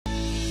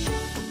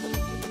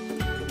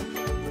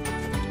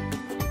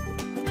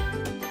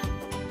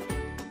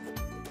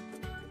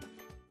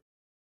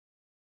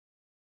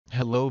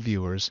Hello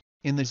viewers,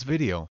 in this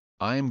video,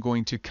 I am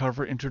going to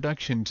cover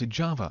Introduction to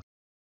Java.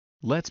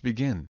 Let's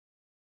begin.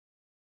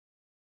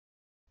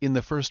 In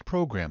the first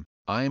program,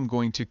 I am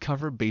going to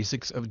cover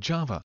basics of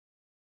Java.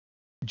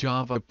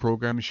 Java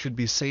program should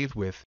be saved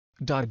with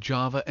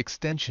 .java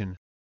extension.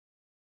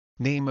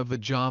 Name of the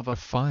Java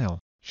file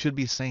should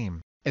be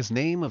same as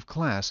name of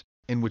class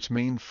in which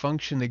main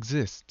function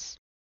exists.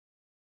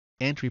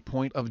 Entry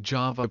point of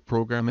Java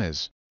program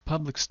is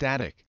public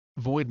static,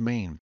 void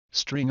main,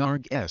 string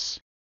args.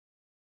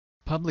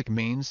 Public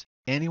means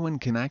anyone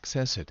can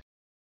access it.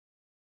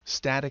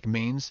 Static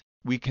means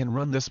we can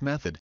run this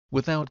method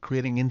without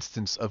creating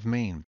instance of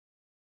main.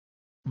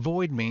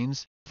 Void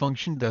means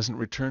function doesn't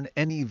return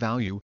any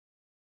value.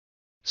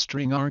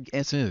 String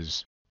args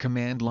is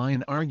command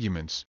line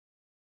arguments.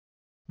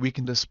 We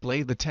can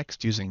display the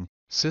text using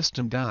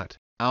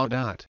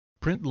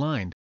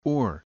system.out.println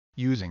or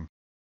using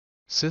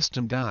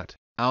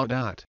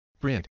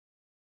system.out.print.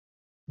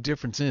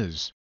 Difference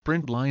is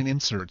println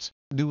inserts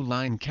new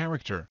line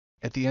character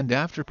at the end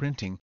after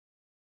printing.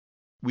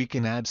 We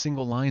can add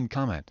single line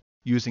comment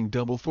using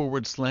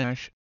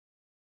 //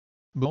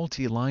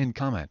 multi-line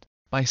comment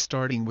by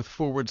starting with /*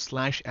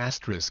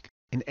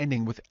 and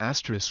ending with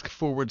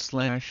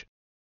 */.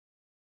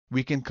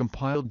 We can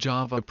compile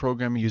Java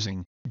program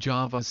using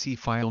javac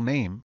file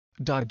name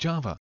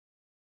 .java.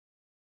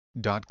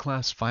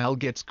 .class file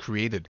gets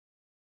created.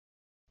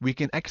 We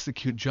can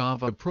execute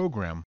Java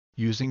program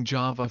using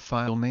Java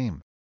file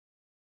name.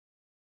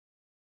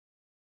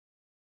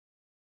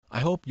 I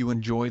hope you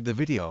enjoyed the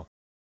video.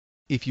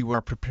 If you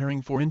are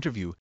preparing for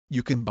interview,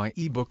 you can buy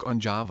ebook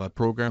on Java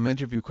program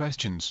interview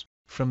questions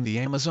from the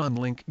Amazon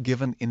link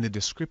given in the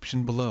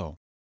description below.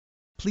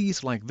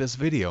 Please like this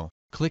video,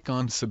 click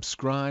on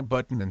subscribe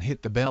button and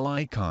hit the bell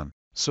icon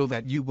so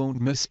that you won't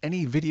miss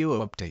any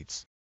video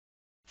updates.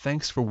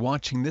 Thanks for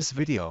watching this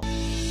video.